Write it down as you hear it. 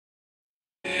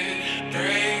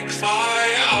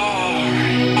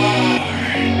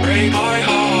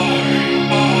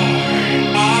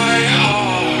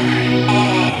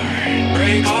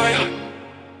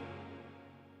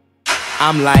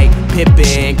I'm like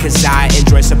Pippin, cause I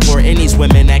enjoy supporting these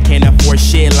women that can't afford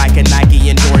shit like a Nike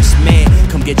endorsement.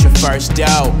 Come get your first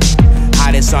dough.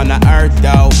 Hottest on the earth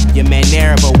though. Your man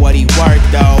there, but what he worth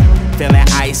though? Feeling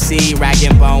icy, rag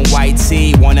and bone white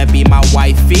tee. Wanna be my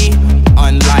wifey?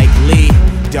 Unlikely.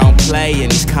 Don't play in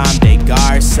these Comme des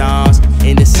Garçons.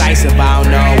 Indecisive, I don't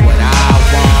know what I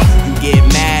want. You get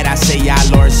mad, I say y'all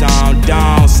lords on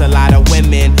dons. A lot of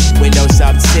women, windows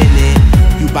up tinted.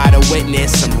 You bout to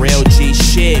witness some real G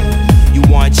shit. You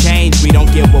want change, we don't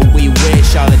get what we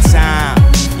wish all the time.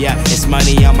 Yeah, it's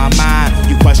money on my mind.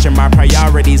 You question my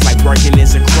priorities like working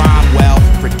is a crime. Well,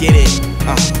 forget it,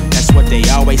 that's what they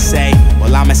always say.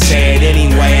 Well, I'ma say it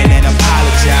anyway and then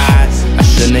apologize. I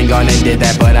shouldn't have gone and did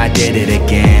that, but I did it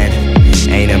again.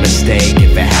 Ain't a mistake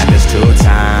if it happens 2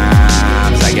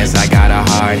 times. I guess I got a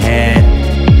hard head.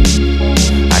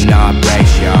 I know it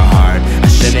breaks your heart. I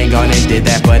shouldn't have gone and did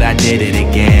that, but I did it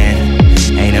again.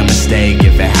 Ain't a mistake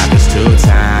if it happens 2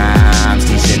 times.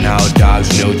 Teaching old dogs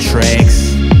new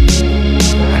tricks.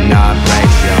 I know it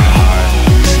breaks your heart.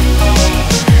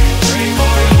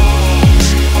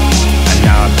 I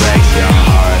know it breaks your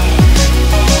heart.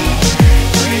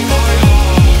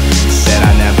 Said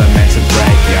I never meant to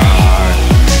break your heart.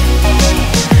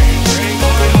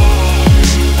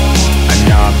 I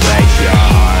know it breaks your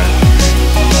heart.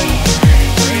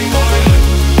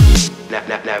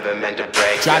 Never meant to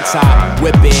break. Drop top,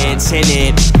 whipping,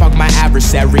 tinted. Fuck my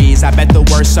adversaries. I bet the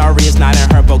word sorry is not in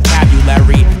her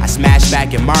vocabulary. I smashed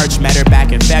back in March, met her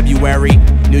back in February.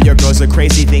 New York girls are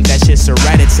crazy, think that shit's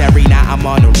hereditary. Now I'm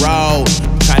on the road,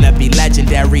 tryna be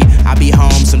legendary. I'll be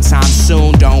home sometime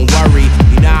soon, don't worry.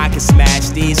 You know I can smash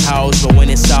these hoes, but when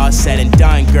it's all said and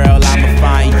done, girl, I'ma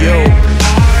find you.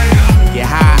 Get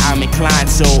high, I'm inclined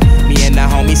to. Me and the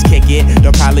homies kick it.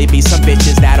 There'll probably be some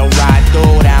bitches that'll ride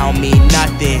through. That don't mean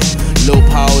nothing.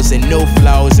 Loopholes and new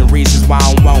flows and reasons why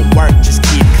I won't work just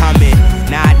keep coming.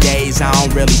 Nowadays I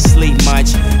don't really sleep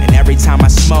much, and every time I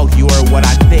smoke you are what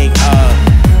I think of.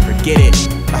 Forget it,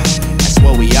 that's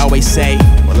what we always say.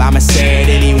 Well, I'ma say it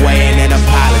anyway and then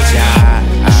apologize.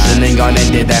 I shouldn't have gone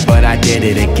and did that, but I did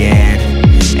it again.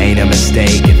 Ain't a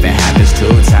mistake if it happens 2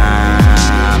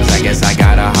 times. I guess I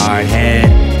got a hard head.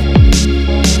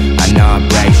 I know it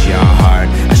breaks your heart.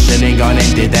 I shouldn't have gone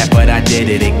and did that, but I did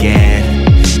it again.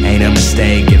 Ain't a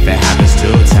mistake if it happens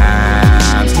 2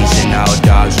 times. Teaching old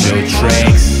dogs new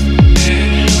tricks.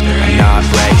 I know it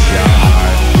breaks your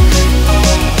heart.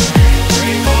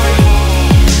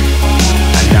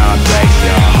 I know it breaks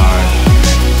your heart.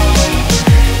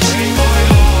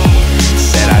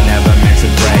 Said I never meant to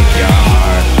break your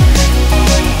heart.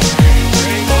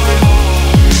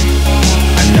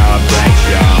 I know it breaks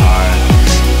your heart.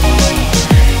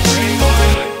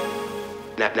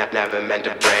 Never meant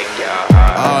to break your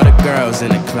heart. All the girls in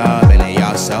the club and they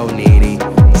all so needy.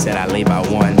 Said I leave by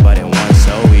 1, but it wasn't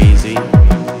so easy.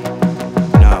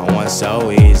 No, it wasn't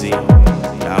so easy.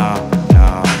 No.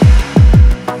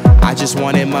 I just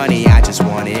wanted money, I just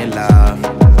wanted love.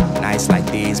 Nights like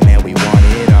these, man, we want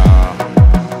it all.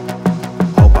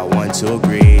 Hope I wasn't too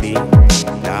greedy.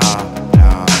 No.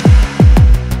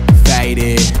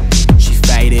 Faded, she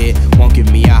faded. Won't give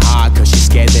me a heart cause she's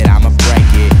scared that I'ma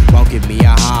break it. Won't give me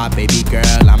a heart, baby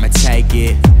girl, I'ma take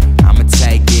it.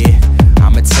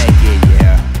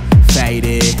 Yeah.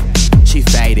 Faded, she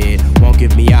faded. Won't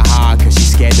give me a heart cause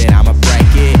she's scared that I'ma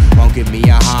break it. Won't give me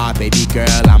a heart, baby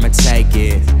girl, I'ma take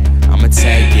it. Yeah.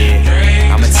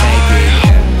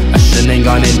 I shouldn't have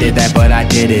gone and did that, but I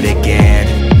did it again.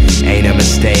 Ain't a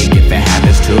mistake if it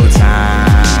happens 2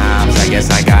 times. I guess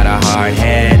I got a hard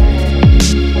head.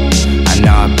 I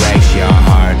know it breaks your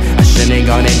heart. I shouldn't have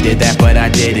gone and did that, but I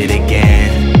did it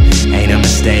again. Ain't a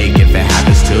mistake if it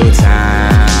happens 2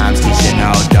 times. Teaching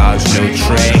old dogs new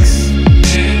tricks.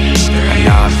 I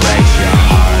know it breaks your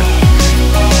heart.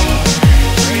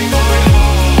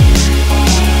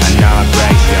 I know it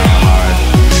breaks your heart.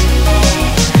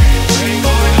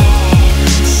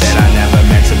 Said I never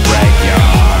meant to break your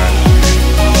heart.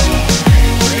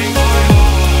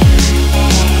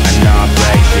 I know it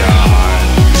breaks your heart.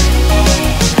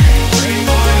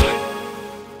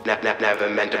 Never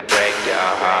meant to break your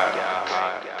heart.